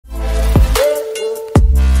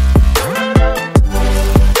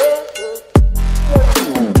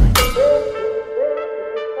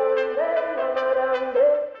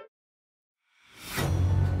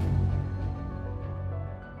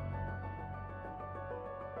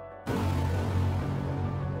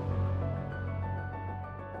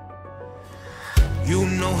You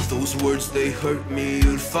know those words, they hurt me.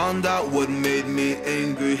 You'd found out what made me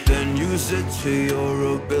angry, then use it to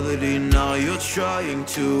your ability. Now you're trying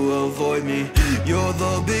to avoid me. You're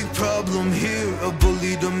the big problem here, a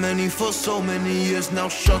bully to many for so many years. Now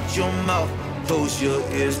shut your mouth, close your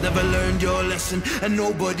ears. Never learned your lesson and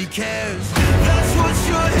nobody cares. That's what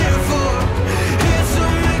you're here for, here to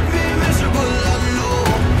make me miserable. I know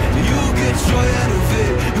you get joy out of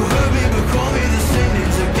it. You hurt me but call me the same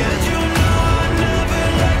names again. You know I never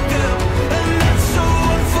let go, and that's so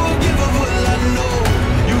unforgivable. I know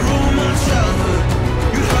you ruined my childhood.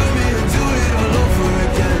 You hurt me and do it all over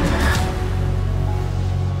again.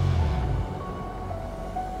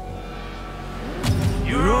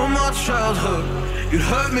 You ruined my childhood. You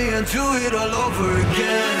hurt me and do it all over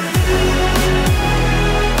again.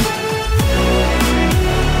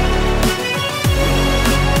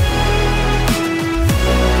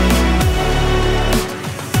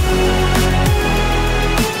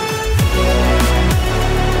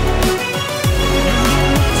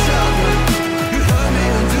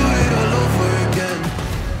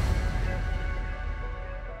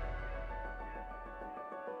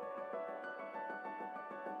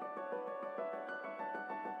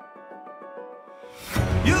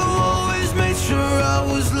 You always made sure I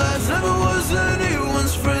was last, never was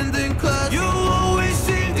anyone's friend in class. You always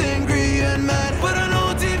seemed angry and mad, but I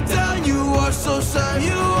know deep down you are so sad.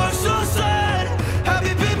 You are so sad.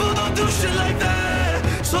 Happy people don't do shit like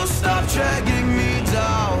that. So stop dragging me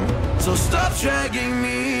down, so stop dragging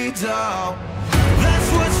me down.